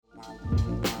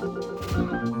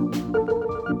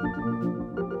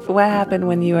What happened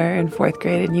when you were in 4th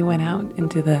grade and you went out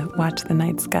into watch the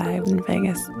night sky in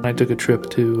Vegas? I took a trip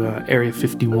to Area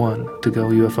 51 to go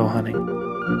UFO hunting.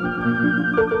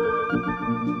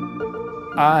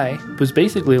 I was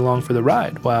basically along for the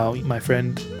ride while my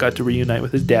friend got to reunite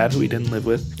with his dad, who he didn't live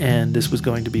with, and this was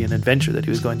going to be an adventure that he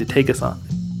was going to take us on.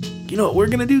 You know what we're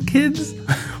going to do, kids?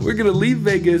 We're going to leave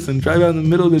Vegas and drive out in the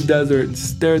middle of the desert and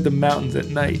stare at the mountains at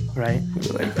night, right?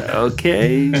 We're like,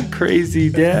 okay, crazy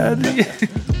dad.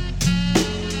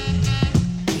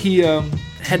 He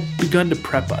had begun to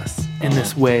prep us in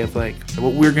this way of like,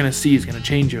 what we're going to see is going to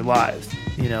change your lives.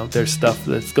 You know, there's stuff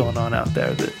that's going on out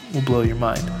there that will blow your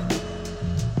mind.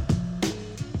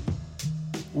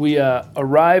 We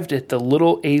arrived at the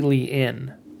Little Ailey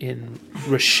Inn in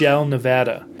Rochelle,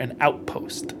 Nevada, an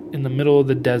outpost in the middle of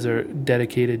the desert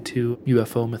dedicated to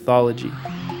UFO mythology.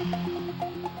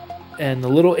 And the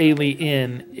Little Ailey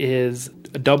Inn is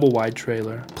a double-wide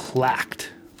trailer plaqued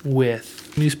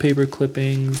with newspaper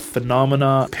clippings,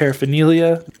 phenomena,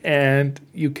 paraphernalia, and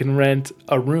you can rent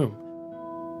a room.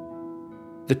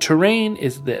 The terrain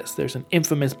is this. There's an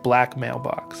infamous black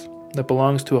mailbox that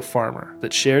belongs to a farmer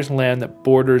that shares land that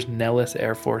borders Nellis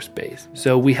Air Force Base.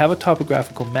 So we have a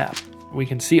topographical map. We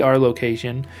can see our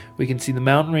location, we can see the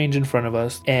mountain range in front of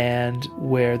us, and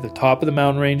where the top of the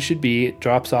mountain range should be, it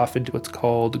drops off into what's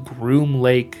called Groom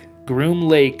Lake. Groom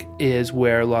Lake is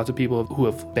where lots of people who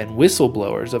have been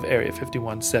whistleblowers of Area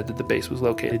 51 said that the base was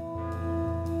located.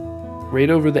 Right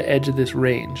over the edge of this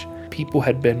range, people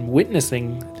had been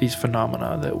witnessing these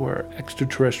phenomena that were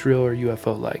extraterrestrial or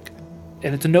UFO-like.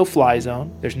 And it's a no-fly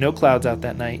zone. There's no clouds out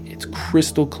that night. It's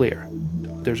crystal clear.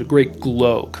 There's a great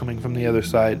glow coming from the other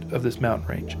side of this mountain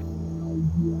range.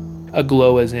 A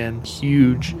glow as in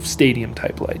huge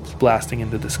stadium-type lights blasting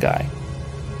into the sky.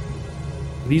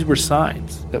 These were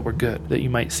signs that were good, that you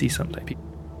might see something.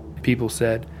 People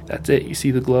said, that's it, you see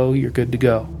the glow, you're good to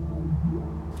go.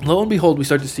 Lo and behold, we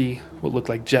start to see what looked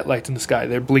like jet lights in the sky.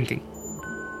 They're blinking.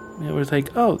 And it was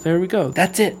like, oh, there we go.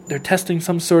 That's it. They're testing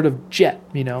some sort of jet,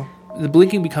 you know. The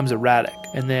blinking becomes erratic,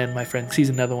 and then my friend sees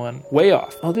another one way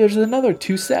off. Oh, there's another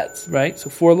 2 sets, right? So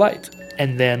 4 lights.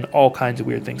 And then all kinds of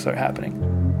weird things start happening.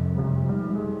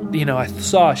 You know, I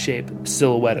saw a shape, a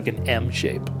silhouette of an M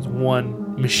shape. It was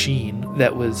one machine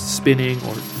that was spinning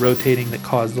or rotating that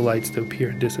caused the lights to appear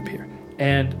and disappear.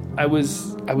 And I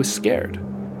was scared.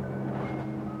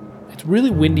 It's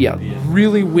really windy out,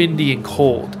 really windy and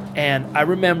cold. And I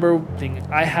remember thinking,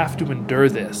 I have to endure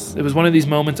this. It was one of these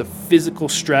moments of physical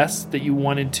stress that you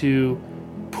wanted to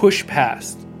push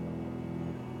past.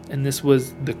 And this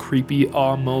was the creepy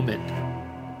awe moment.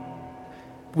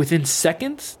 Within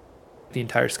seconds, the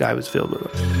entire sky was filled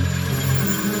with them.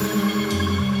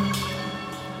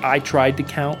 I tried to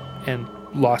count and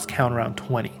lost count around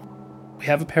 20. We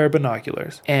have a pair of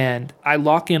binoculars, and I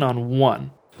lock in on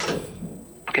one.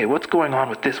 Okay, what's going on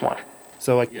with this one?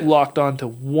 So I locked onto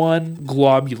one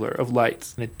globular of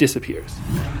lights, and it disappears.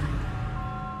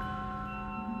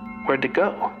 Where'd it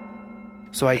go?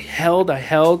 So I held,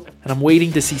 and I'm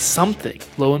waiting to see something.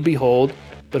 Lo and behold,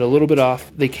 but a little bit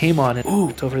off, they came on, and ooh,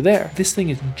 it's over there. This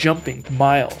thing is jumping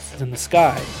miles in the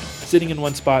sky, sitting in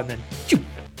one spot, and then choo,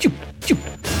 choo, choo.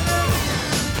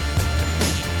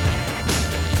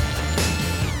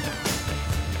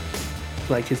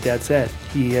 Like his dad said,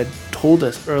 he had told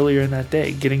us earlier in that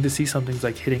day, getting to see something's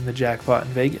like hitting the jackpot in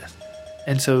Vegas.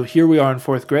 And so here we are in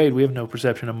 4th grade, we have no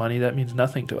perception of money, that means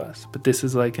nothing to us. But this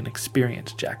is like an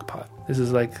experience jackpot. This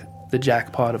is like the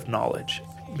jackpot of knowledge.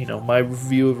 You know, my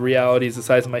view of reality is the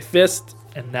size of my fist,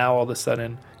 and now all of a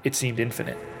sudden, it seemed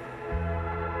infinite.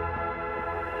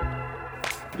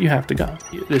 You have to go.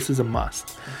 This is a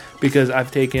must. Because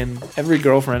I've taken every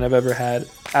girlfriend I've ever had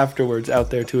afterwards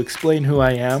out there to explain who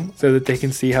I am so that they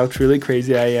can see how truly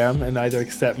crazy I am and either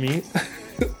accept me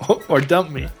or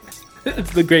dump me.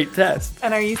 It's the great test.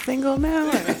 And are you single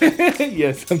now?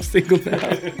 Yes, I'm single now.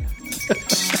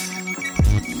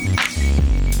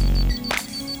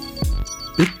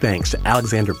 Big thanks to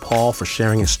Alexander Paul for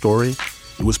sharing his story.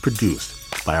 It was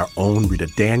produced by our own Rita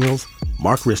Daniels,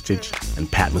 Mark Ristich,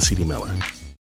 and Pat Mesiti-Miller.